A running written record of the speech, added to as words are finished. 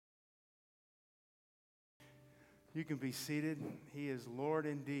You can be seated. He is Lord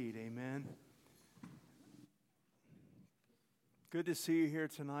indeed. Amen. Good to see you here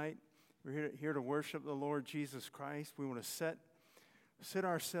tonight. We're here to worship the Lord Jesus Christ. We want to set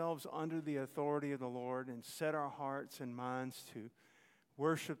ourselves under the authority of the Lord and set our hearts and minds to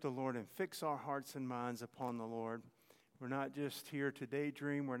worship the Lord and fix our hearts and minds upon the Lord. We're not just here to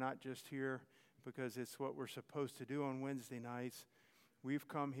daydream. We're not just here because it's what we're supposed to do on Wednesday nights. We've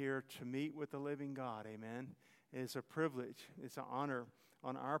come here to meet with the living God. Amen. It's a privilege. It's an honor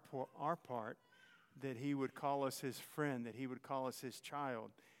on our part that he would call us his friend, that he would call us his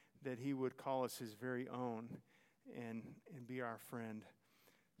child, that he would call us his very own and be our friend.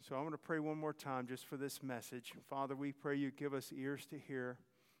 So I'm going to pray one more time just for this message. Father, we pray you give us ears to hear,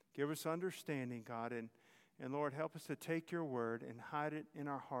 give us understanding, God, and Lord, help us to take your word and hide it in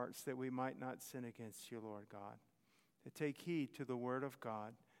our hearts that we might not sin against you, Lord God. To take heed to the word of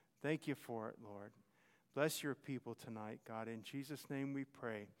God. Thank you for it, Lord. Bless your people tonight, God. In Jesus' name we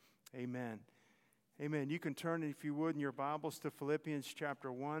pray. Amen. Amen. You can turn, if you would, in your Bibles to Philippians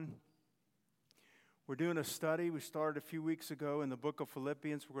chapter 1. We're doing a study. We started a few weeks ago in the book of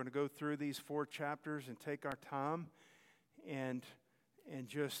Philippians. We're going to go through these 4 chapters and take our time. And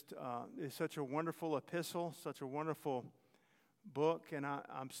just, it's such a wonderful epistle, such a wonderful book. And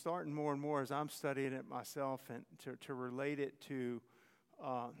I'm starting more and more as I'm studying it myself and to relate it to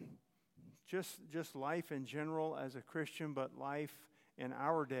just life in general as a Christian, but life in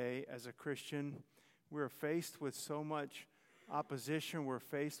our day as a Christian. We're faced with so much opposition. We're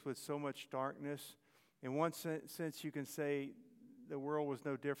faced with so much darkness. In one sense, you can say the world was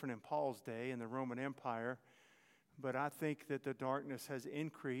no different in Paul's day in the Roman Empire, but I think that the darkness has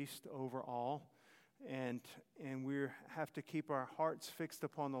increased overall, and we have to keep our hearts fixed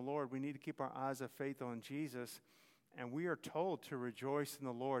upon the Lord. We need to keep our eyes of faith on Jesus. And we are told to rejoice in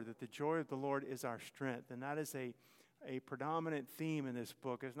the Lord, that the joy of the Lord is our strength. And that is a predominant theme in this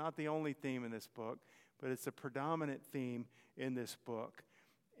book. It's not the only theme in this book, but it's a predominant theme in this book.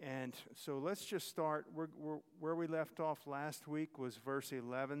 And so let's just start. Where we left off last week was verse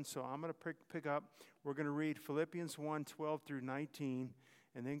 11. So I'm going to pick up. We're going to read Philippians 1, 12 through 19,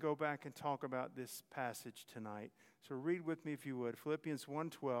 and then go back and talk about this passage tonight. So read with me if you would. Philippians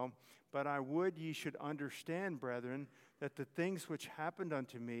 1:12. But I would ye should understand, brethren, that the things which happened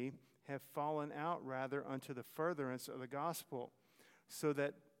unto me have fallen out rather unto the furtherance of the gospel, so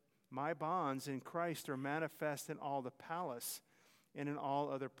that my bonds in Christ are manifest in all the palace and in all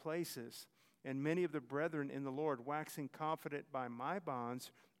other places. And many of the brethren in the Lord, waxing confident by my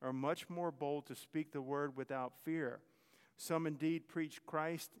bonds, are much more bold to speak the word without fear. Some indeed preach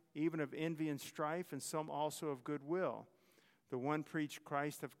Christ, even of envy and strife, and some also of goodwill. The one preached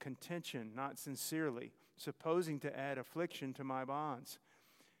Christ of contention, not sincerely, supposing to add affliction to my bonds.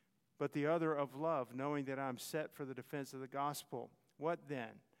 But the other of love, knowing that I am set for the defense of the gospel. What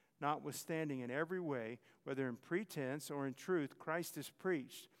then? Notwithstanding in every way, whether in pretense or in truth, Christ is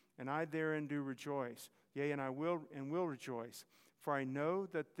preached, and I therein do rejoice. Yea, and I will rejoice. For I know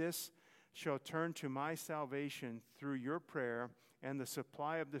that this shall turn to my salvation through your prayer and the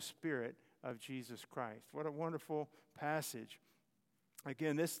supply of the Spirit of Jesus Christ. What a wonderful passage.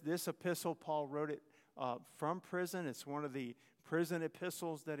 Again, this epistle, Paul wrote it from prison. It's one of the prison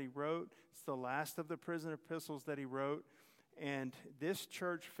epistles that he wrote. It's the last of the prison epistles that he wrote. And this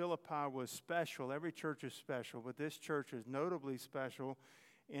church, Philippi, was special. Every church is special, but this church is notably special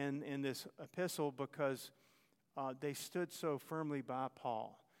in this epistle because they stood so firmly by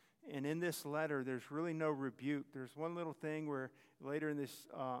Paul. And in this letter, there's really no rebuke. There's one little thing where later in this,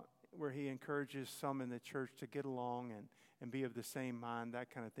 where he encourages some in the church to get along and be of the same mind,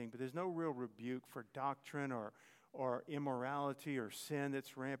 that kind of thing. But there's no real rebuke for doctrine or immorality or sin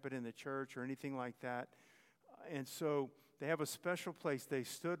that's rampant in the church or anything like that. And so they have a special place. They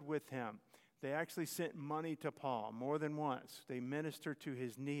stood with him. They actually sent money to Paul more than once. They ministered to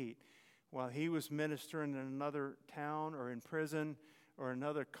his need. While he was ministering in another town or in prison or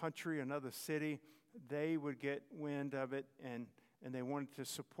another country, another city, they would get wind of it and they wanted to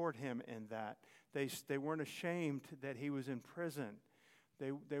support him in that. They weren't ashamed that he was in prison.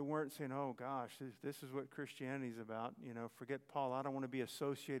 They weren't saying, oh gosh, this is what Christianity is about. You know, forget Paul. I don't want to be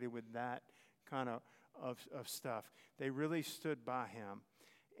associated with that kind of stuff. They really stood by him.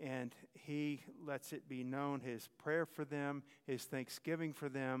 And he lets it be known, his prayer for them, his thanksgiving for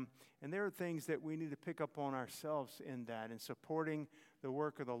them. And there are things that we need to pick up on ourselves in that, in supporting the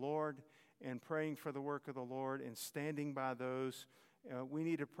work of the Lord and praying for the work of the Lord and standing by those. We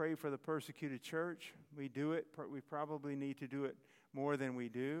need to pray for the persecuted church. We do it. We probably need to do it more than we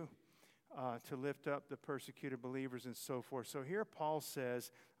do to lift up the persecuted believers and so forth. So here Paul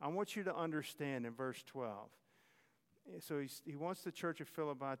says, I want you to understand in verse 12, So he wants the church of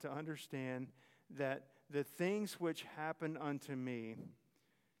Philippi to understand that the things which happen unto me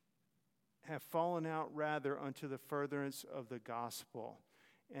have fallen out rather unto the furtherance of the gospel.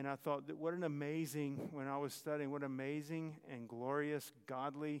 And I thought that when I was studying, what amazing and glorious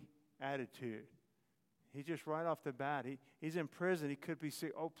godly attitude. He just right off the bat, he's in prison. He could be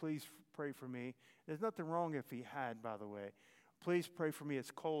sick. Oh, please pray for me. There's nothing wrong if he had, by the way. Please pray for me.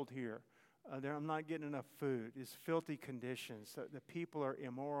 It's cold here. I'm not getting enough food. It's filthy conditions. The people are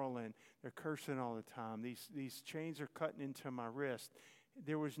immoral and they're cursing all the time. These chains are cutting into my wrist.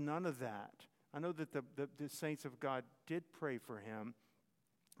 There was none of that. I know that the saints of God did pray for him,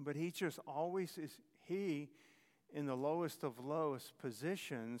 but he just always is, in the lowest of lowest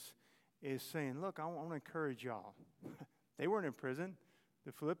positions, is saying, look, I want to encourage y'all. They weren't in prison.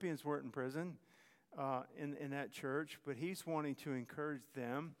 The Philippians weren't in prison in that church, but he's wanting to encourage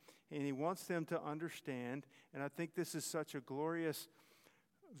them, and he wants them to understand, and I think this is such a glorious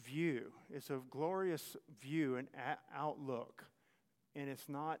view. It's a glorious view and outlook, and it's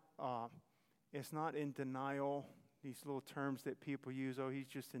not in denial. These little terms that people use, oh, he's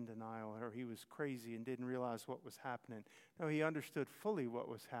just in denial, or he was crazy and didn't realize what was happening. No, he understood fully what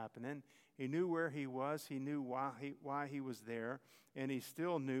was happening. He knew where he was. He knew why he was there, and he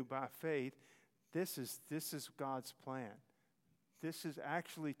still knew by faith, this is God's plan. This is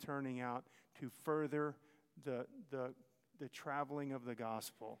actually turning out to further the traveling of the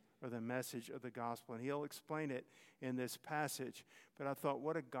gospel, or the message of the gospel, and he'll explain it in this passage. But I thought,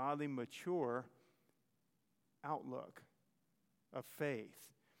 what a godly, mature outlook of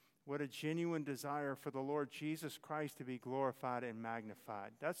faith. What a genuine desire for the Lord Jesus Christ to be glorified and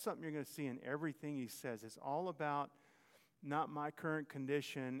magnified. That's something you're going to see in everything he says. It's all about not my current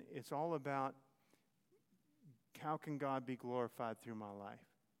condition. It's all about how can God be glorified through my life.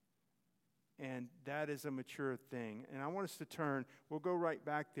 And that is a mature thing. And I want us to turn, we'll go right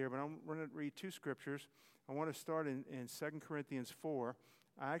back there, but I'm going to read two scriptures. I want to start in 2 Corinthians 4.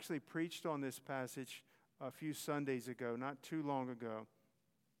 I actually preached on this passage a few Sundays ago, not too long ago.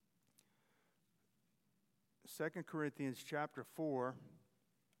 2 Corinthians chapter 4,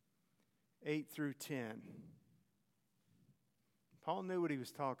 8 through 10. Paul knew what he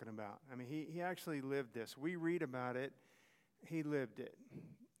was talking about. I mean, he actually lived this. We read about it. He lived it.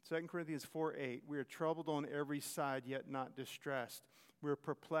 2 Corinthians 4, 8. We are troubled on every side, yet not distressed. We are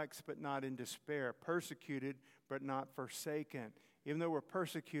perplexed, but not in despair. Persecuted, but not forsaken. Even though we're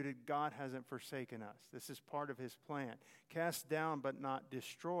persecuted, God hasn't forsaken us. This is part of his plan. Cast down, but not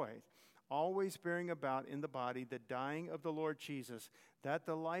destroyed. Always bearing about in the body the dying of the Lord Jesus, that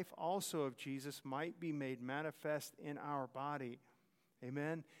the life also of Jesus might be made manifest in our body.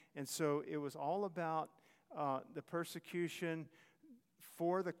 Amen? And so it was all about the persecution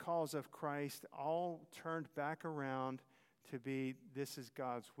for the cause of Christ, all turned back around to be, this is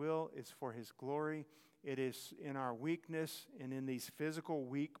God's will, it's for his glory. It is in our weakness and in these physical,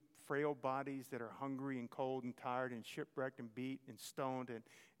 weak, frail bodies that are hungry and cold and tired and shipwrecked and beat and stoned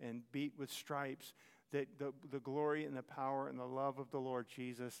and beat with stripes that the glory and the power and the love of the Lord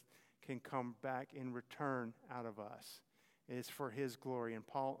Jesus can come back in return out of us. It is for his glory. And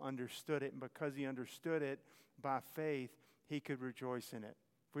Paul understood it, and because he understood it by faith, he could rejoice in it.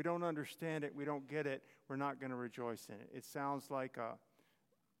 If we don't understand it, we don't get it, we're not going to rejoice in it. It sounds like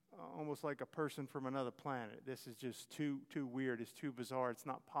almost like a person from another planet. This is just too weird. It's too bizarre. It's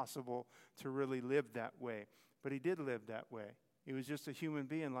not possible to really live that way. But he did live that way. He was just a human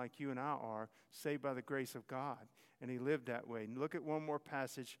being like you and I are, saved by the grace of God. And he lived that way. And look at one more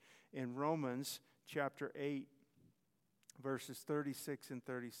passage in Romans chapter 8, verses 36 and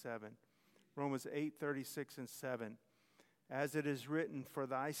 37. Romans 8, 36 and 7. As it is written, for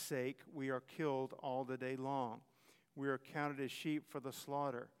thy sake we are killed all the day long. We are counted as sheep for the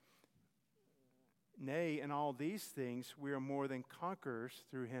slaughter. Nay, in all these things we are more than conquerors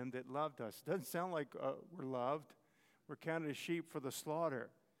through him that loved us. Doesn't sound like we're loved. We're counted as sheep for the slaughter.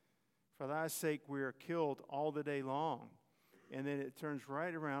 For thy sake we are killed all the day long. And then it turns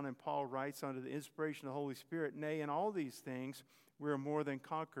right around and Paul writes under the inspiration of the Holy Spirit, nay, in all these things we are more than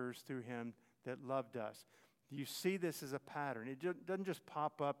conquerors through him that loved us. You see this as a pattern. It doesn't just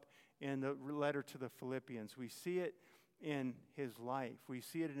pop up in the letter to the Philippians. We see it in his life. We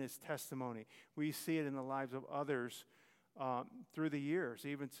see it in his testimony. We see it in the lives of others through the years,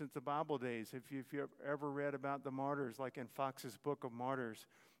 even since the Bible days. If you've ever read about the martyrs, like in Fox's Book of Martyrs,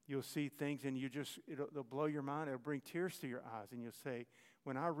 you'll see things and it'll blow your mind. It'll bring tears to your eyes. And you'll say,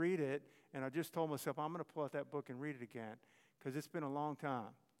 when I read it, and I just told myself, I'm going to pull out that book and read it again because it's been a long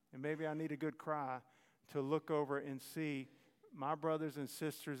time. And maybe I need a good cry to look over and see my brothers and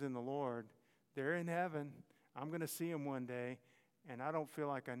sisters in the Lord. They're in heaven. I'm going to see them one day, and I don't feel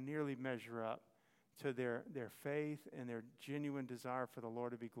like I nearly measure up to their faith and their genuine desire for the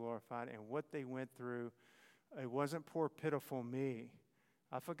Lord to be glorified and what they went through. It wasn't poor, pitiful me.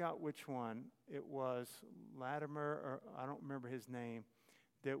 I forgot which one. It was Latimer, or I don't remember his name,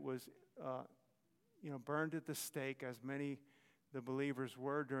 that was burned at the stake, as many the believers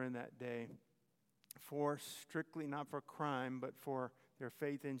were during that day, for strictly not for crime, but for their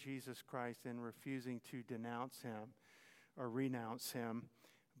faith in Jesus Christ and refusing to denounce him or renounce him.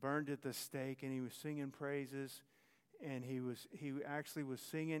 Burned at the stake, and he was singing praises, and he actually was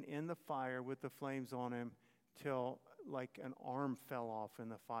singing in the fire with the flames on him till like an arm fell off in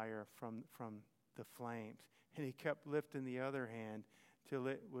the fire from the flames, and he kept lifting the other hand till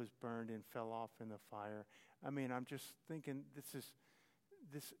it was burned and fell off in the fire. I mean, I'm just thinking this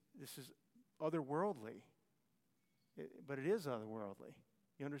is otherworldly, but it is otherworldly.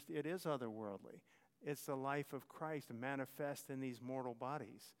 You understand? It is otherworldly. It's the life of Christ manifest in these mortal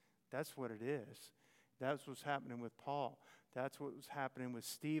bodies. That's what it is. That's what's happening with Paul. That's what was happening with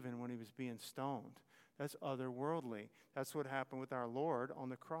Stephen when he was being stoned. That's otherworldly. That's what happened with our Lord on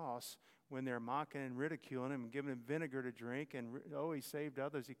the cross when they're mocking and ridiculing him and giving him vinegar to drink. And, he saved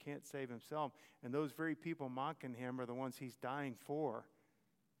others. He can't save himself. And those very people mocking him are the ones he's dying for.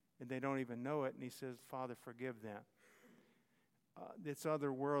 And they don't even know it. And he says, Father, forgive them. It's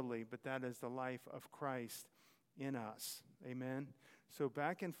otherworldly, but that is the life of Christ in us. Amen. So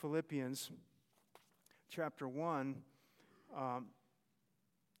back in Philippians chapter 1,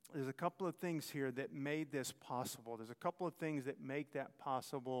 there's a couple of things here that made this possible. There's a couple of things that make that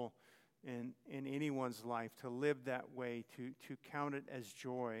possible in anyone's life, to live that way, to count it as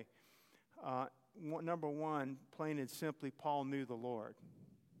joy. Number one, plain and simply, Paul knew the Lord.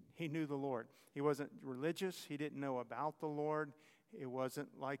 He knew the Lord. He wasn't religious. He didn't know about the Lord. It wasn't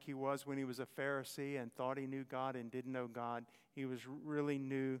like he was when he was a Pharisee and thought he knew God and didn't know God. He really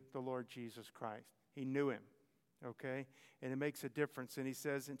knew the Lord Jesus Christ. He knew him, okay? And it makes a difference. And he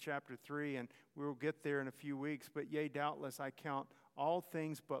says in chapter 3, and we'll get there in a few weeks, but yea, doubtless I count all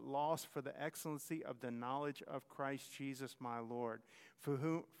things but loss for the excellency of the knowledge of Christ Jesus my Lord,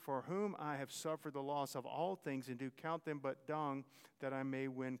 for whom I have suffered the loss of all things, and do count them but dung, that I may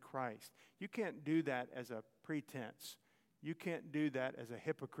win Christ. You can't do that as a pretense. You can't do that as a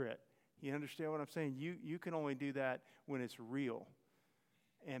hypocrite. You understand what I'm saying? You can only do that when it's real.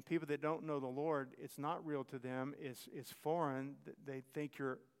 And people that don't know the Lord, it's not real to them. It's foreign. They think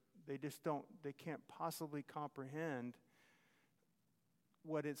they can't possibly comprehend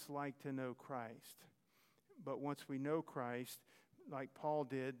what it's like to know Christ. But once we know Christ, like Paul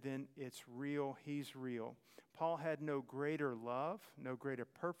did, then it's real. He's real. Paul had no greater love, no greater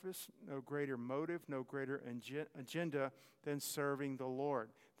purpose, no greater motive, no greater agenda than serving the Lord,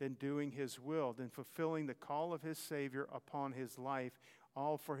 than doing his will, than fulfilling the call of his Savior upon his life,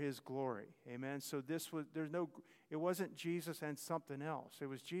 all for his glory. Amen. So it wasn't Jesus and something else. It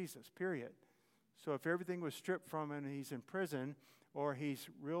was Jesus, period. So if everything was stripped from him and he's in prison, or he's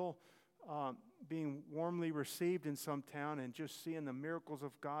being warmly received in some town and just seeing the miracles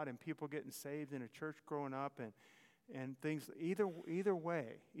of God and people getting saved in a church growing up and things, either way,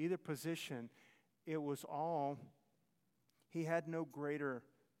 either position, it was all, he had no greater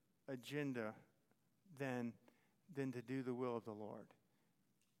agenda than to do the will of the Lord.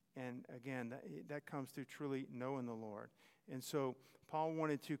 And again, that comes through truly knowing the Lord. And so Paul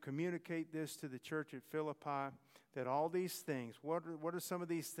wanted to communicate this to the church at Philippi, that all these things, what are some of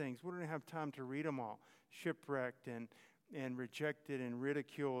these things? We don't have time to read them all. Shipwrecked and rejected and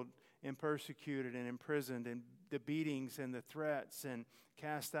ridiculed and persecuted and imprisoned, and the beatings and the threats and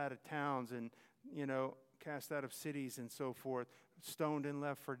cast out of towns and, cast out of cities and so forth, stoned and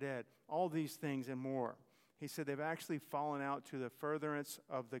left for dead. All these things and more. He said they've actually fallen out to the furtherance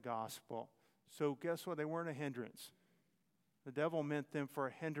of the gospel. So guess what? They weren't a hindrance. The devil meant them for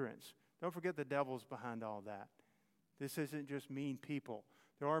a hindrance. Don't forget the devil's behind all that. This isn't just mean people.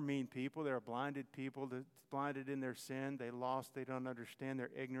 There are mean people. There are blinded people that's blinded in their sin. They lost. They don't understand.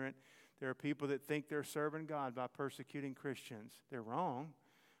 They're ignorant. There are people that think they're serving God by persecuting Christians. They're wrong,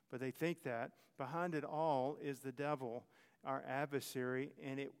 but they think that. Behind it all is the devil, our adversary,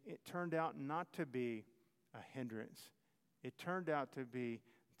 and it turned out not to be a hindrance. It turned out to be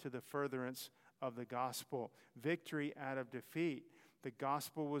to the furtherance of the gospel. Victory out of defeat. The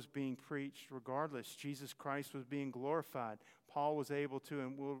gospel was being preached regardless. Jesus Christ was being glorified. Paul was able to,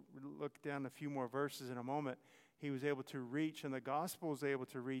 and we'll look down a few more verses in a moment, he was able to reach, and the gospel was able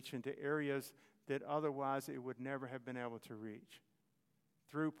to reach into areas that otherwise it would never have been able to reach.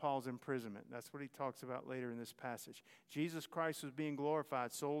 through Paul's imprisonment. That's what he talks about later in this passage. Jesus Christ was being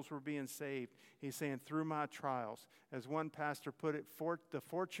glorified. Souls were being saved. He's saying, through my trials. As one pastor put it, the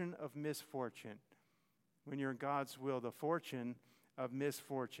fortune of misfortune. When you're in God's will, the fortune of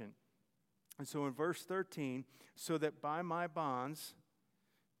misfortune. And so in verse 13, so that by my bonds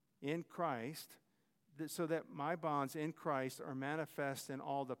in Christ, so that my bonds in Christ are manifest in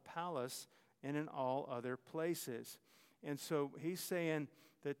all the palace and in all other places. And so he's saying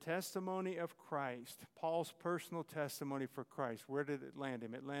the testimony of Christ, Paul's personal testimony for Christ, where did it land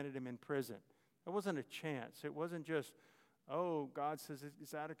him? It landed him in prison. It wasn't a chance. It wasn't just, oh, God says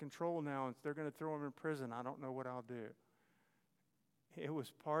it's out of control now and they're going to throw him in prison. I don't know what I'll do. It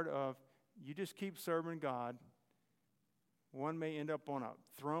was part of, you just keep serving God. One may end up on a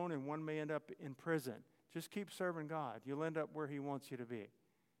throne and one may end up in prison. Just keep serving God. You'll end up where he wants you to be.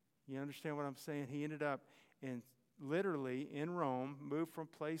 You understand what I'm saying? He ended up literally in Rome, moved from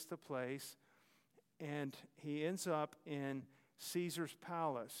place to place, and he ends up in Caesar's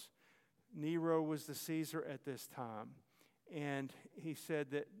palace. Nero was the Caesar at this time. And he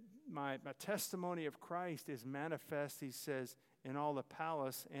said that my testimony of Christ is manifest, he says, in all the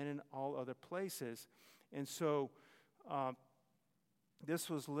palace and in all other places. And so this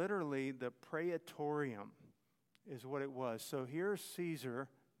was literally the praetorium is what it was. So here's Caesar.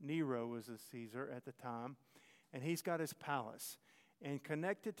 Nero was the Caesar at the time. And he's got his palace. And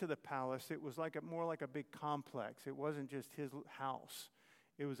connected to the palace, it was more like a big complex. It wasn't just his house.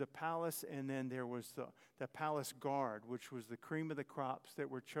 It was a palace, and then there was the palace guard, which was the cream of the crops that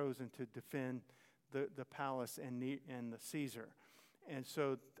were chosen to defend the palace and the Caesar. And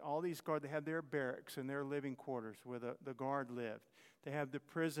so all these guards, they have their barracks and their living quarters where the guard lived. They have the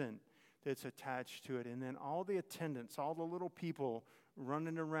prison that's attached to it. And then all the attendants, all the little people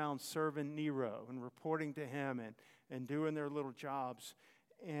running around serving Nero and reporting to him and doing their little jobs.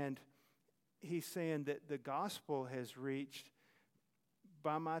 And he's saying that the gospel has reached,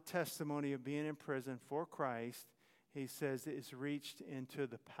 by my testimony of being in prison for Christ, he says it's reached into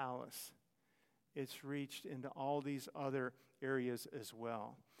the palace. It's reached into all these other areas as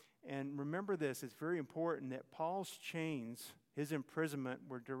well. And remember this, it's very important that Paul's chains, his imprisonment,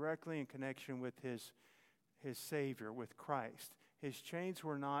 were directly in connection with his Savior, with Christ. His chains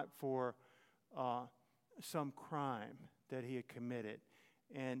were not for some crime that he had committed.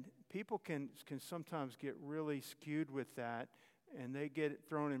 And people can sometimes get really skewed with that, and they get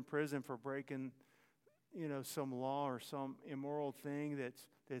thrown in prison for breaking, some law or some immoral thing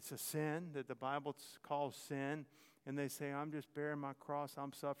that's a sin, that the Bible calls sin. And they say, I'm just bearing my cross,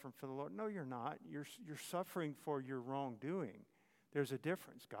 I'm suffering for the Lord. No, you're not. You're suffering for your wrongdoing. There's a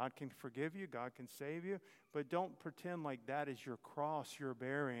difference. God can forgive you, God can save you, but don't pretend like that is your cross you're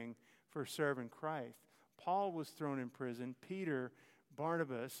bearing for serving Christ. Paul was thrown in prison. Peter,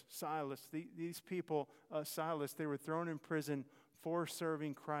 Barnabas, Silas, these people, Silas, they were thrown in prison for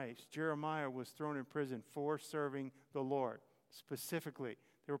serving Christ. Jeremiah was thrown in prison for serving the Lord. Specifically,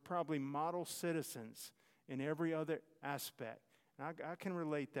 they were probably model citizens in every other aspect. And I can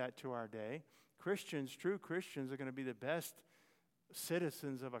relate that to our day. Christians, true Christians, are going to be the best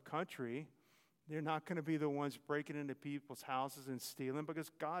citizens of a country. They're not going to be the ones breaking into people's houses and stealing,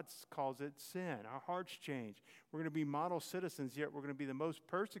 because God calls it sin. Our hearts change. We're going to be model citizens, yet we're going to be the most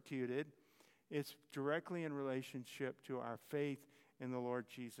persecuted. It's directly in relationship to our faith in the Lord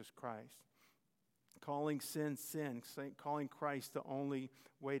Jesus Christ. Calling sin, calling Christ the only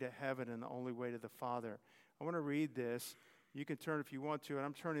way to heaven and the only way to the Father. I want to read this. You can turn if you want to, and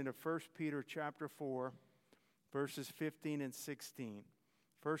I'm turning to 1 Peter chapter 4, verses 15 and 16.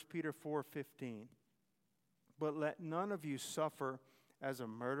 1 Peter 4:15. But let none of you suffer as a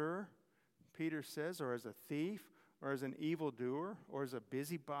murderer, Peter says, or as a thief, or as an evildoer, or as a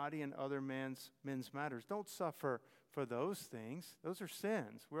busybody in other men's matters. Don't suffer for those things. Those are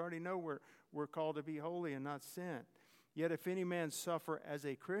sins. We already know we're called to be holy and not sin. Yet if any man suffer as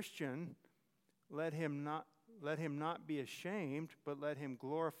a Christian, let him not be ashamed, but let him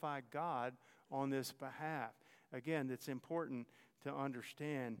glorify God on this behalf. Again, it's important to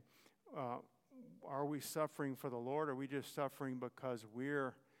understand, are we suffering for the Lord, or are we just suffering because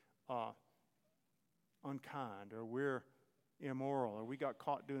we're unkind, or we're immoral, or we got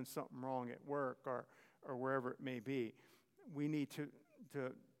caught doing something wrong at work, or wherever it may be? We need to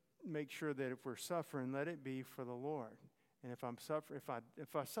make sure that if we're suffering, let it be for the Lord. And if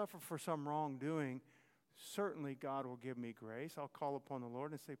I suffer for some wrongdoing, certainly God will give me grace. I'll call upon the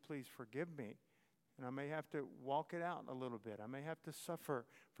Lord and say, please forgive me. And I may have to walk it out a little bit. I may have to suffer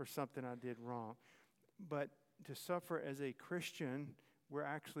for something I did wrong. But to suffer as a Christian, we're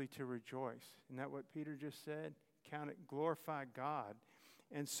actually to rejoice. Isn't that what Peter just said? Count it, glorify God.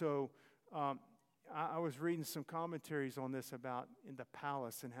 And so I was reading some commentaries on this about in the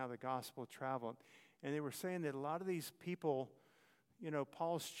palace and how the gospel traveled. And they were saying that a lot of these people,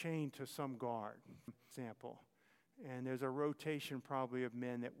 Paul's chained to some guard, for example. And there's a rotation probably of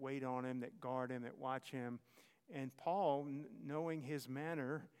men that wait on him, that guard him, that watch him. And Paul, knowing his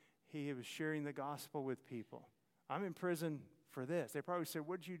manner, he was sharing the gospel with people. I'm in prison for this. They probably said,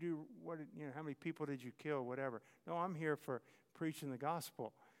 what did you do? How many people did you kill? Whatever. No, I'm here for preaching the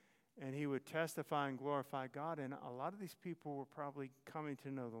gospel. And he would testify and glorify God. And a lot of these people were probably coming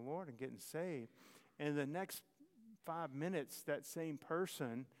to know the Lord and getting saved. And the next 5 minutes, that same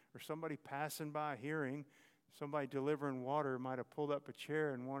person or somebody passing by hearing, somebody delivering water might have pulled up a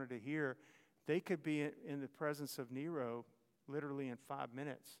chair and wanted to hear. They could be in the presence of Nero literally in 5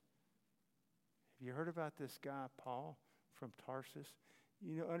 minutes. Have you heard about this guy, Paul, from Tarsus?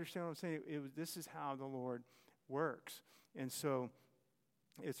 Understand what I'm saying? This is how the Lord works. And so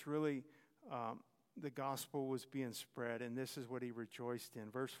it's really the gospel was being spread, and this is what he rejoiced in.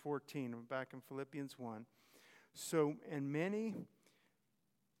 Verse 14, back in Philippians 1. So, and many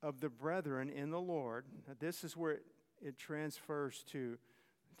of the brethren in the Lord, now this is where it transfers to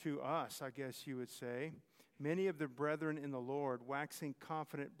us, I guess you would say. Many of the brethren in the Lord, waxing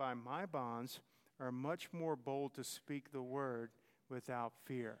confident by my bonds, are much more bold to speak the word without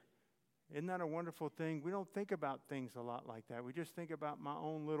fear. Isn't that a wonderful thing? We don't think about things a lot like that. We just think about my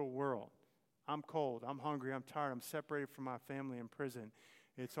own little world. I'm cold, I'm hungry, I'm tired, I'm separated from my family in prison.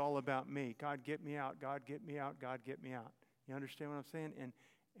 It's all about me. God, get me out. God, get me out. God, get me out. You understand what I'm saying?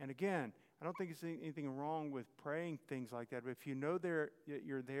 And again, I don't think there's anything wrong with praying things like that. But if you know that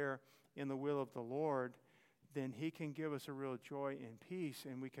you're there in the will of the Lord, then he can give us a real joy and peace,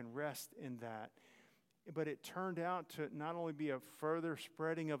 and we can rest in that. But it turned out to not only be a further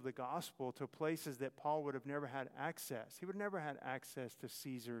spreading of the gospel to places that Paul would have never had access. He would have never had access to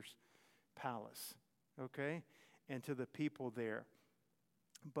Caesar's palace, okay, and to the people there.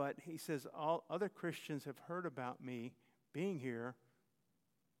 But he says, all other Christians have heard about me being here,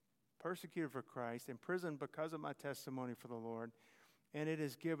 persecuted for Christ, imprisoned because of my testimony for the Lord, and it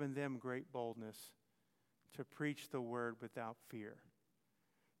has given them great boldness to preach the word without fear.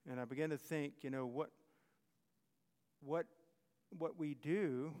 And I began to think, what we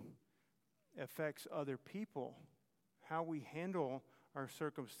do affects other people. How we handle our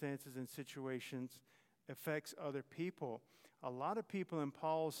circumstances and situations affects other people. A lot of people in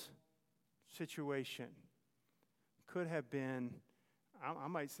Paul's situation could have been, I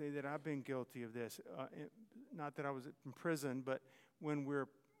might say that I've been guilty of this. Not that I was in prison, but when we're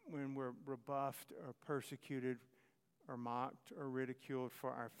rebuffed or persecuted or mocked or ridiculed for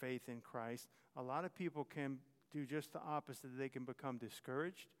our faith in Christ, a lot of people can do just the opposite. They can become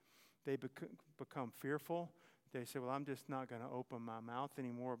discouraged. They become fearful. They say, well, I'm just not going to open my mouth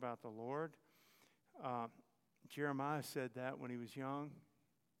anymore about the Lord. Jeremiah said that when he was young.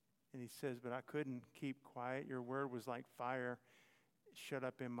 And he says, but I couldn't keep quiet. Your word was like fire shut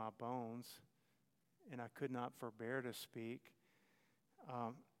up in my bones, and I could not forbear to speak.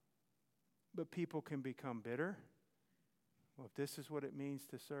 But people can become bitter. Well, if this is what it means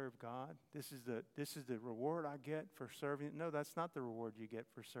to serve God, this is the reward I get for serving. No, that's not the reward you get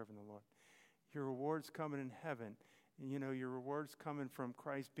for serving the Lord. Your reward's coming in heaven. And, your reward's coming from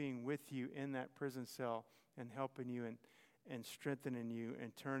Christ being with you in that prison cell and helping you and strengthening you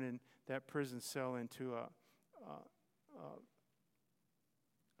and turning that prison cell into a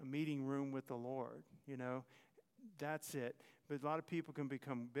meeting room with the Lord. That's it. But a lot of people can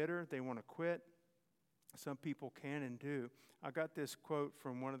become bitter. They want to quit. Some people can and do. I got this quote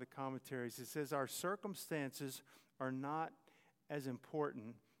from one of the commentaries. It says, our circumstances are not as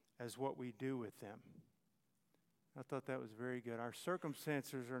important as what we do with them. I thought that was very good. Our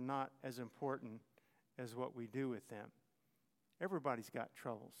circumstances are not as important as what we do with them. Everybody's got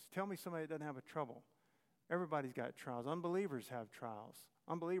troubles. Tell me somebody that doesn't have a trouble. Everybody's got trials. Unbelievers have trials.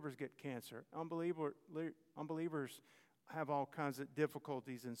 Unbelievers get cancer. Unbelievers have all kinds of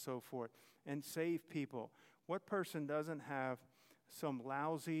difficulties and so forth. And saved people. What person doesn't have some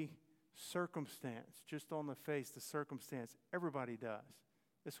lousy circumstance, just on the face, the circumstance? Everybody does.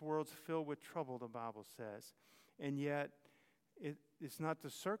 This world's filled with trouble, the Bible says. And yet, it's not the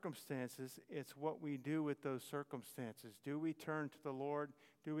circumstances, it's what we do with those circumstances. Do we turn to the Lord?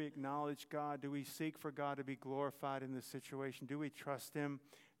 Do we acknowledge God? Do we seek for God to be glorified in this situation? Do we trust Him?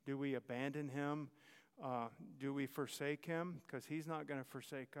 Do we abandon Him? Do we forsake Him? Because He's not going to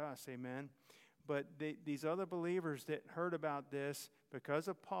forsake us, amen? But these other believers that heard about this, because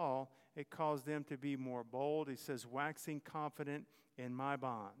of Paul, it caused them to be more bold. He says, waxing confident in my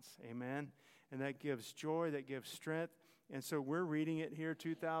bonds, amen? And that gives joy, that gives strength. And so we're reading it here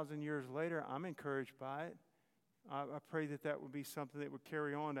 2,000 years later. I'm encouraged by it. I pray that would be something that would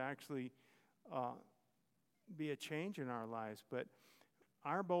carry on to actually be a change in our lives. But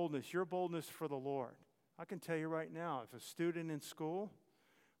our boldness, your boldness for the Lord. I can tell you right now, if a student in school,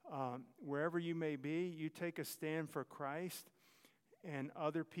 wherever you may be, you take a stand for Christ and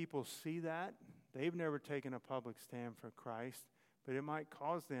other people see that, they've never taken a public stand for Christ, but it might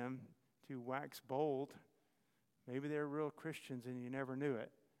cause them to wax bold. Maybe they're real Christians and you never knew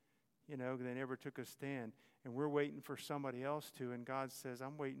it. You know, they never took a stand. And we're waiting for somebody else to, and God says,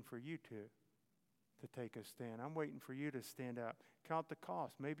 I'm waiting for you to take a stand. I'm waiting for you to stand up. Count the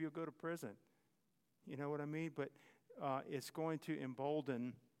cost. Maybe you'll go to prison. You know what I mean? But it's going to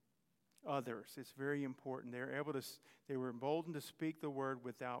embolden others. It's very important. They were emboldened to speak the word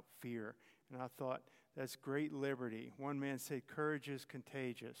without fear. And I thought, that's great liberty. One man said, courage is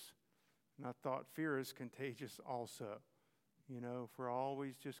contagious. And I thought, fear is contagious also. You know, if we're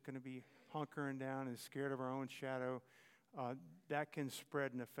always just going to be hunkering down and scared of our own shadow, that can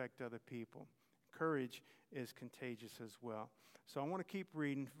spread and affect other people. Courage is contagious as well. So I want to keep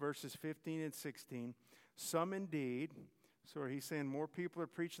reading verses 15 and 16. Some indeed, so he's saying more people are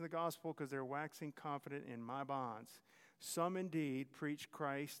preaching the gospel because they're waxing confident in my bonds. Some indeed preach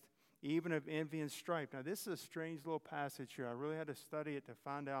Christ, even of envy and strife. Now this is a strange little passage here. I really had to study it to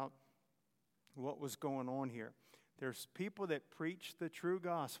find out what was going on here. There's people that preach the true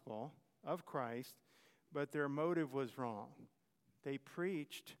gospel of Christ, but their motive was wrong. They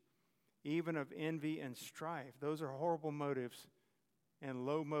preached even of envy and strife. Those are horrible motives and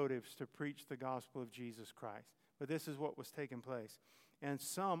low motives to preach the gospel of Jesus Christ. But this is what was taking place. And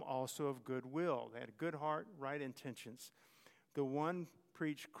some also of goodwill. They had a good heart, right intentions. The one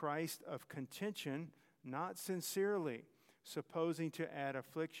preached Christ of contention, not sincerely, supposing to add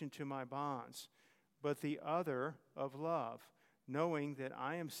affliction to my bonds, but the other of love, knowing that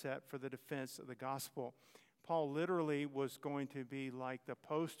I am set for the defense of the gospel. Paul literally was going to be like the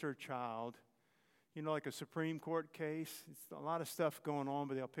poster child, you know, like a Supreme Court case. It's a lot of stuff going on,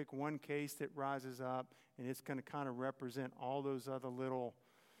 but they'll pick one case that rises up, and it's going to kind of represent all those other little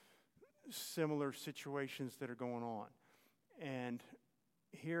similar situations that are going on. And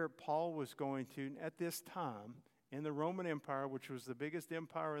here Paul was going to, at this time, in the Roman Empire, which was the biggest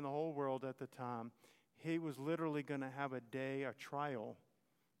empire in the whole world at the time, he was literally going to have a trial.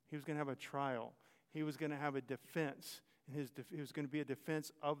 He was going to have a trial. He was going to have a defense. And it was going to be a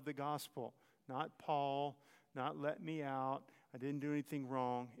defense of the gospel. Not Paul, not let me out, I didn't do anything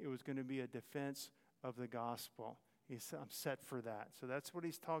wrong. It was going to be a defense of the gospel. I'm set for that. So that's what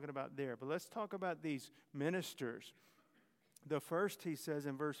he's talking about there. But let's talk about these ministers. The first, he says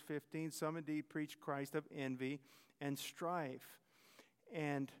in verse 15, some indeed preach Christ of envy and strife.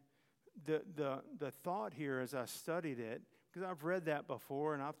 And the thought here as I studied it, because I've read that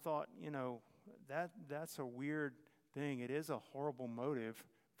before and I've thought, you know, that's a weird thing. It is a horrible motive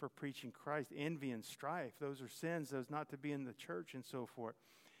for preaching Christ. Envy and strife, those are sins, those not to be in the church and so forth.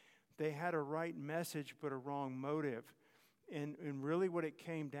 They had a right message but a wrong motive. And really what it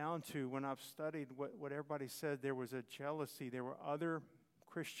came down to when I've studied what everybody said, there was a jealousy. There were other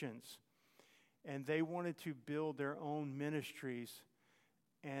Christians, and they wanted to build their own ministries,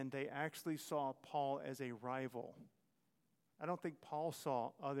 and they actually saw Paul as a rival. I don't think Paul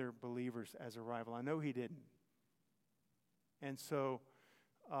saw other believers as a rival. I know he didn't. And so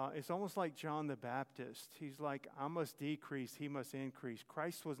it's almost like John the Baptist. He's like, I must decrease, he must increase.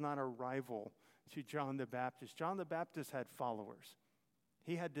 Christ was not a rival to John the Baptist. John the Baptist had followers.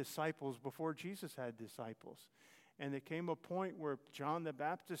 He had disciples before Jesus had disciples. And there came a point where John the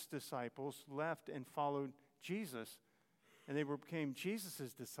Baptist's disciples left and followed Jesus, and they became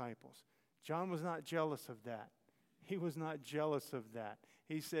Jesus' disciples. John was not jealous of that. He was not jealous of that.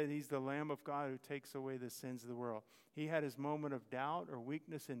 He said he's the Lamb of God who takes away the sins of the world. He had his moment of doubt or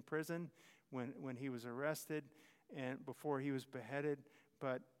weakness in prison when he was arrested and before he was beheaded,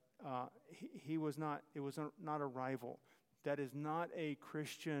 but he was not. It was not a rival. That is not a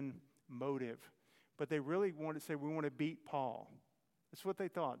Christian motive. But they really wanted to say, we want to beat Paul. That's what they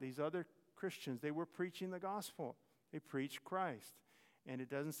thought. These other Christians, they were preaching the gospel. They preached Christ. And it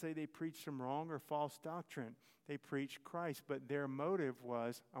doesn't say they preached some wrong or false doctrine. They preached Christ. But their motive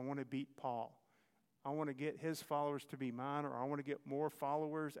was, I want to beat Paul. I want to get his followers to be mine, or I want to get more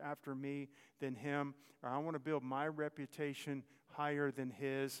followers after me than him, or I want to build my reputation higher than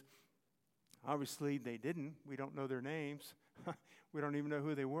his. Obviously, they didn't. We don't know their names. We don't even know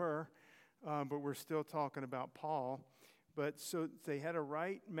who they were, but we're still talking about Paul. But so they had a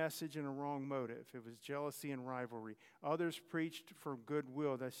right message and a wrong motive. It was jealousy and rivalry. Others preached for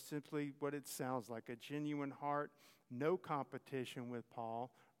goodwill. That's simply what it sounds like, a genuine heart, no competition with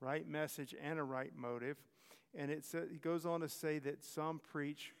Paul, right message and a right motive. And it goes on to say that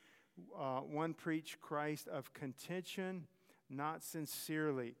one preached Christ of contention, not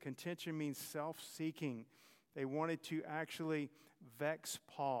sincerely. Contention means self-seeking. They wanted to actually vex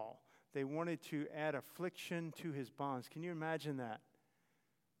Paul. They wanted to add affliction to his bonds. Can you imagine that?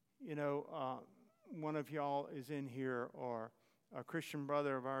 You know, one of y'all is in here, or a Christian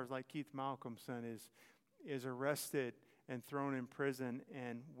brother of ours like Keith Malcolmson is arrested and thrown in prison,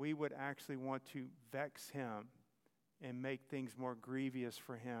 and we would actually want to vex him and make things more grievous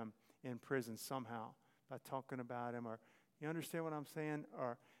for him in prison somehow by talking about him. Or you understand what I'm saying?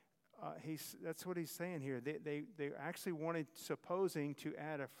 Or that's what he's saying here. They actually wanted, supposing, to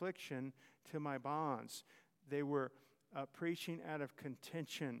add affliction to my bonds. They were preaching out of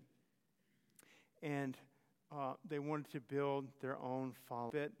contention, and they wanted to build their own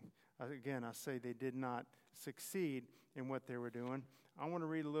following. Again, I say they did not succeed in what they were doing. I want to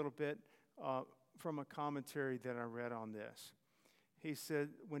read a little bit from a commentary that I read on this. He said,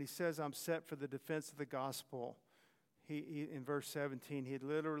 when he says, I'm set for the defense of the gospel, he in verse 17, he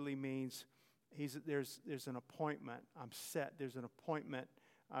literally means there's an appointment. I'm set. There's an appointment.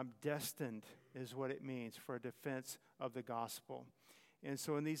 I'm destined is what it means for a defense of the gospel. And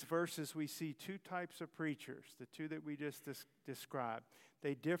so in these verses, we see two types of preachers, the two that we just described.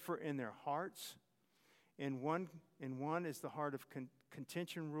 They differ in their hearts. In one is the heart of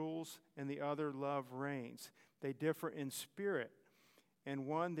contention rules, and the other love reigns. They differ in spirit. In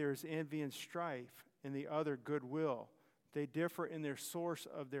one, there's envy and strife. In the other, goodwill. They differ in their source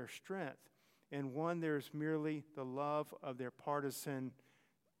of their strength. In one, there's merely the love of their partisan,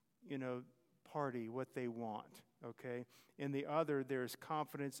 party, what they want, okay? In the other, there's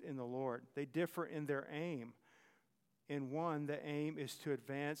confidence in the Lord. They differ in their aim. In one, the aim is to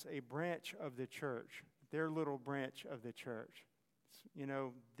advance a branch of the church, their little branch of the church.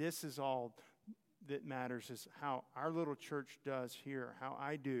 This is all that matters, is how our little church does here, how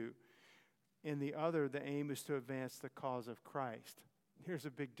I do. In the other, the aim is to advance the cause of Christ. There's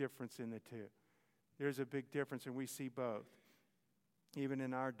a big difference in the two. There's a big difference, and we see both, even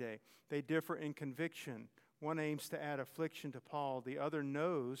in our day. They differ in conviction. One aims to add affliction to Paul. The other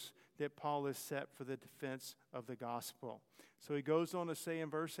knows that Paul is set for the defense of the gospel. So he goes on to say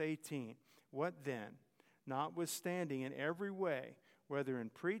in verse 18, what then? Notwithstanding in every way, whether in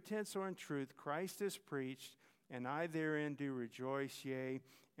pretense or in truth, Christ is preached, and I therein do rejoice, yea,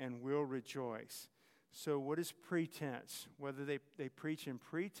 and will rejoice. So what is pretense? Whether they preach in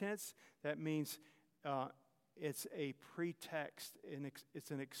pretense, that means it's a pretext,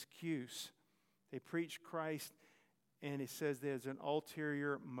 it's an excuse. They preach Christ, and it says there's an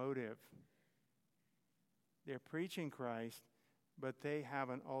ulterior motive. They're preaching Christ, but they have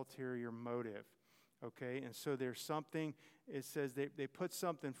an ulterior motive. Okay, and so there's something, it says they put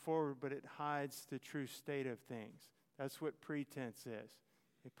something forward, but it hides the true state of things. That's what pretense is.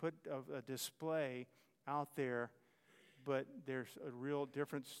 They put a display out there, but there's a real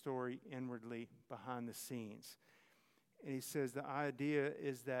different story inwardly behind the scenes. And he says the idea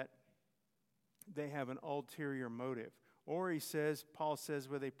is that they have an ulterior motive. Or Paul says,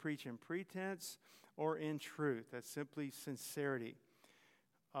 whether they preach in pretense or in truth. That's simply sincerity.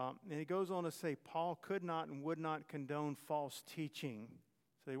 And he goes on to say, Paul could not and would not condone false teaching.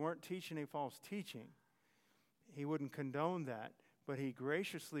 So they weren't teaching a false teaching. He wouldn't condone that, but he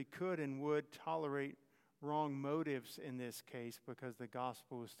graciously could and would tolerate wrong motives in this case because the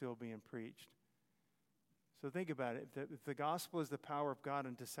gospel was still being preached. So think about it. If the gospel is the power of God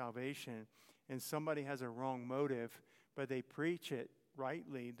unto salvation, and somebody has a wrong motive, but they preach it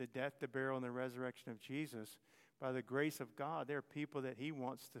rightly, the death, the burial, and the resurrection of Jesus, by the grace of God, there are people that he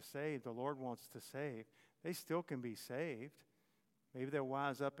wants to save, the Lord wants to save. They still can be saved. Maybe they'll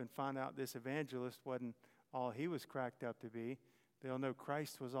wise up and find out this evangelist wasn't all he was cracked up to be. They'll know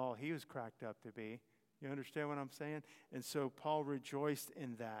Christ was all he was cracked up to be. You understand what I'm saying? And so Paul rejoiced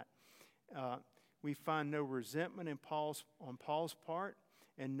in that. We find no resentment on Paul's part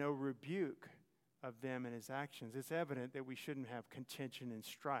and no rebuke of them in his actions. It's evident that we shouldn't have contention and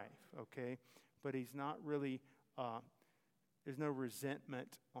strife, okay? But he's not really, there's no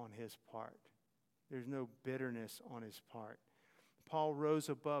resentment on his part. There's no bitterness on his part. Paul rose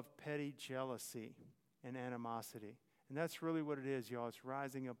above petty jealousy and animosity. And that's really what it is, y'all. It's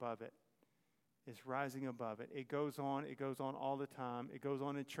rising above it. It's rising above it. It goes on all the time. It goes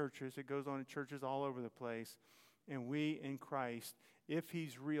on in churches. It goes on in churches all over the place. And we in Christ, if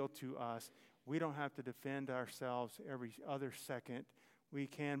he's real to us, We don't have to defend ourselves every other second. We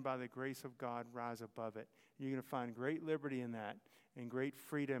can, by the grace of God, rise above it. You're going to find great liberty in that and great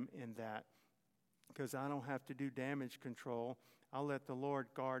freedom in that, because I don't have to do damage control. I'll let the Lord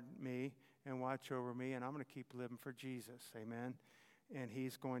guard me and watch over me, and I'm going to keep living for Jesus. Amen. And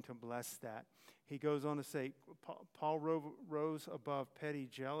he's going to bless that. He goes on to say, Paul rose above petty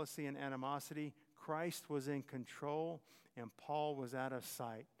jealousy and animosity. Christ was in control, and Paul was out of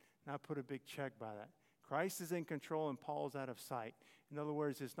sight. And I put a big check by that. Christ is in control, and Paul's out of sight. In other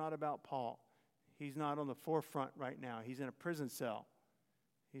words, it's not about Paul. He's not on the forefront right now. He's in a prison cell.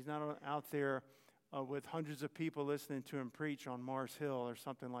 He's not out there with hundreds of people listening to him preach on Mars Hill or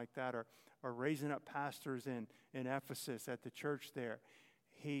something like that, or raising up pastors in Ephesus at the church there.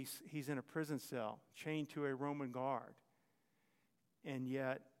 He's in a prison cell, chained to a Roman guard. And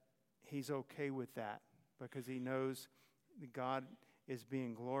yet, he's okay with that because he knows that God is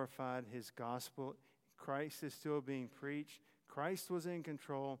being glorified, his gospel. Christ is still being preached. Christ was in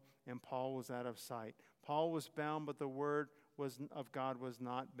control, and Paul was out of sight. Paul was bound, but the word of God was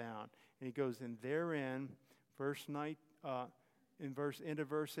not bound. And he goes, and therein, into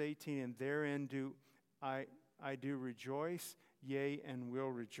verse 18, and therein do I do rejoice, yea, and will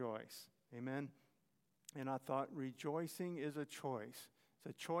rejoice. Amen. And I thought rejoicing is a choice. It's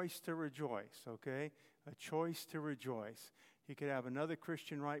a choice to rejoice, okay? A choice to rejoice. You could have another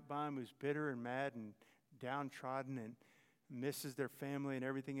Christian right by him who's bitter and mad and downtrodden and misses their family and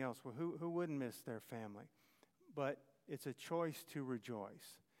everything else. Well, who wouldn't miss their family? But it's a choice to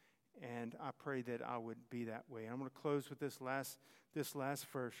rejoice. And I pray that I would be that way. And I'm going to close with this last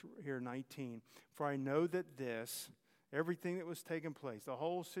verse here, 19. For I know that everything that was taking place, the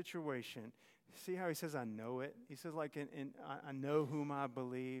whole situation, see how he says, I know it? He says, like, I know whom I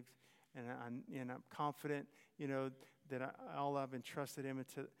believed, and I'm confident, that all I've entrusted him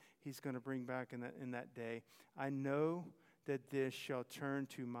into, he's going to bring back in that day. I know that this shall turn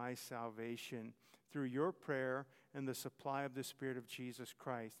to my salvation through your prayer and the supply of the Spirit of Jesus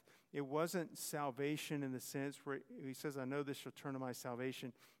Christ. It wasn't salvation in the sense where he says, I know this shall turn to my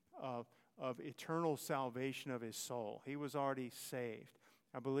salvation of eternal salvation of his soul. He was already saved.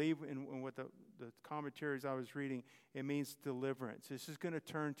 I believe in what the commentaries I was reading, it means deliverance. This is going to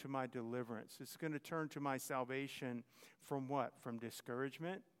turn to my deliverance. It's going to turn to my salvation from what? From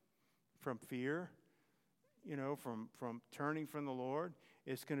discouragement, from fear, from turning from the Lord.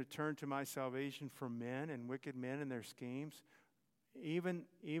 It's going to turn to my salvation from men and wicked men and their schemes. Even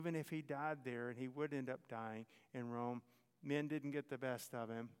if he died there, and he would end up dying in Rome, men didn't get the best of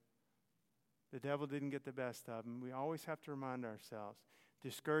him. The devil didn't get the best of him. We always have to remind ourselves.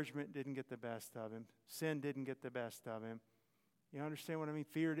 Discouragement didn't get the best of him. Sin didn't get the best of him. You understand what I mean?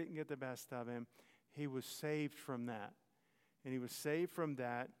 Fear didn't get the best of him. He was saved from that. And he was saved from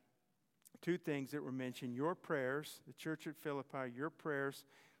that. Two things that were mentioned: your prayers, the church at Philippi, your prayers,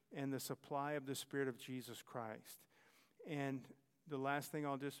 and the supply of the Spirit of Jesus Christ. And the last thing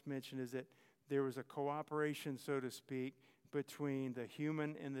I'll just mention is that there was a cooperation, so to speak, between the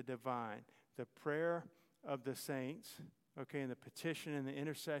human and the divine. The prayer of the saints, okay, and the petition and the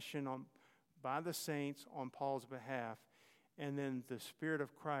intercession by the saints on Paul's behalf, and then the Spirit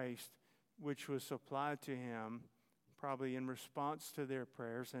of Christ, which was supplied to him probably in response to their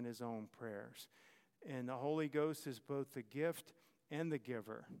prayers and his own prayers. And the Holy Ghost is both the gift and the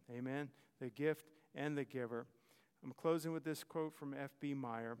giver. Amen? The gift and the giver. I'm closing with this quote from F.B.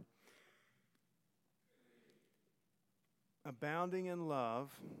 Meyer.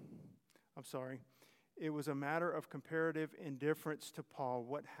 It was a matter of comparative indifference to Paul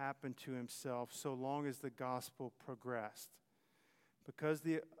what happened to himself so long as the gospel progressed. Because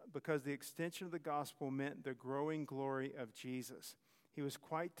the extension of the gospel meant the growing glory of Jesus. He was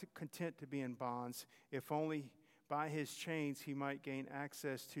quite content to be in bonds, if only by his chains he might gain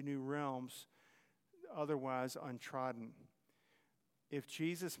access to new realms otherwise untrodden. If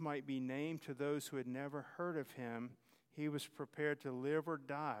Jesus might be named to those who had never heard of him, he was prepared to live or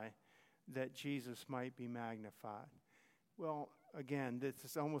die that Jesus might be magnified. Well, again, this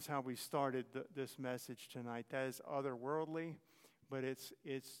is almost how we started this message tonight. That is otherworldly, but it's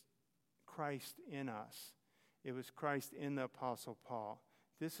Christ in us. It was Christ in the Apostle Paul.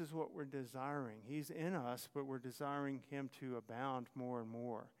 This is what we're desiring. He's in us, but we're desiring him to abound more and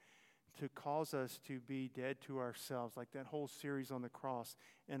more, to cause us to be dead to ourselves, like that whole series on the cross,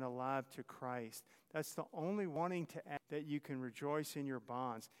 and alive to Christ. That's the only wanting to add that you can rejoice in your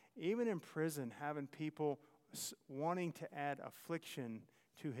bonds. Even in prison, having people wanting to add affliction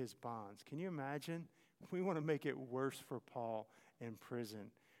to his bonds. Can you imagine? We want to make it worse for Paul in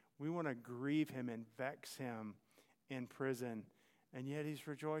prison. We want to grieve him and vex him in prison And yet he's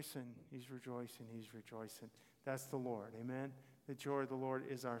rejoicing. He's rejoicing. He's rejoicing. That's the Lord. Amen? The joy of the Lord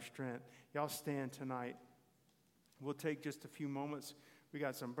is our strength. Y'all stand tonight. We'll take just a few moments. We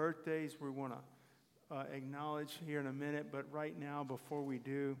got some birthdays we want to acknowledge here in a minute. But right now, before we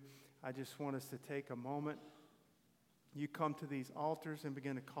do, I just want us to take a moment. You come to these altars and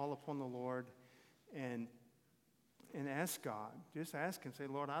begin to call upon the Lord and ask God. Just ask Him. Say,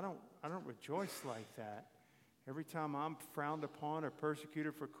 Lord, I don't rejoice like that. Every time I'm frowned upon or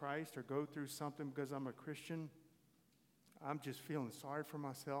persecuted for Christ or go through something because I'm a Christian, I'm just feeling sorry for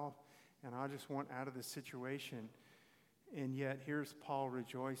myself, and I just want out of the situation. And yet, here's Paul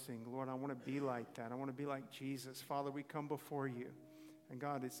rejoicing. Lord, I want to be like that. I want to be like Jesus. Father, we come before you. And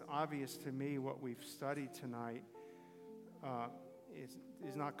God, it's obvious to me what we've studied tonight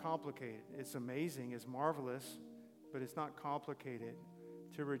is not complicated. It's amazing. It's marvelous, but it's not complicated.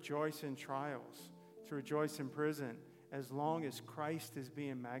 To rejoice in trials, to rejoice in prison, as long as Christ is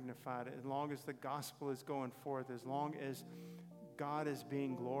being magnified, as long as the gospel is going forth, as long as God is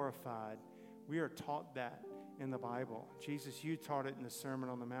being glorified. We are taught that in the Bible. Jesus, you taught it in the Sermon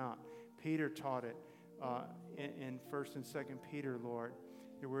on the Mount. Peter taught it in 1st and 2nd Peter, Lord.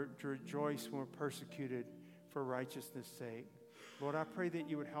 That we're to rejoice when we're persecuted for righteousness' sake. Lord, I pray that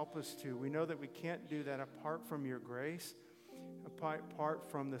you would help us to. We know that we can't do that apart from your grace, apart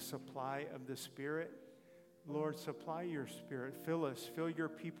from the supply of the Spirit. Lord, supply your Spirit. Fill us. Fill your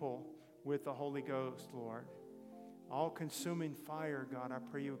people with the Holy Ghost, Lord. All-consuming fire, God, I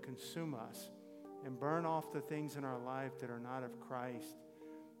pray you would consume us and burn off the things in our life that are not of Christ,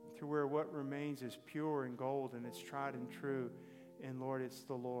 to where what remains is pure and gold and it's tried and true. And Lord, it's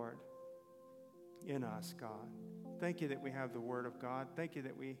the Lord in us, God. Thank you that we have the Word of God. Thank you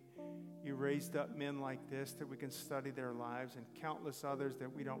that you raised up men like this, that we can study their lives, and countless others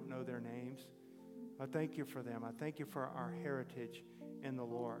that we don't know their names. I thank you for them. I thank you for our heritage in the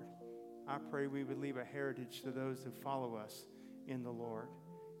Lord. I pray we would leave a heritage to those who follow us in the Lord,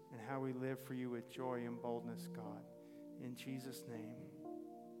 and how we live for you with joy and boldness, God. In Jesus' name.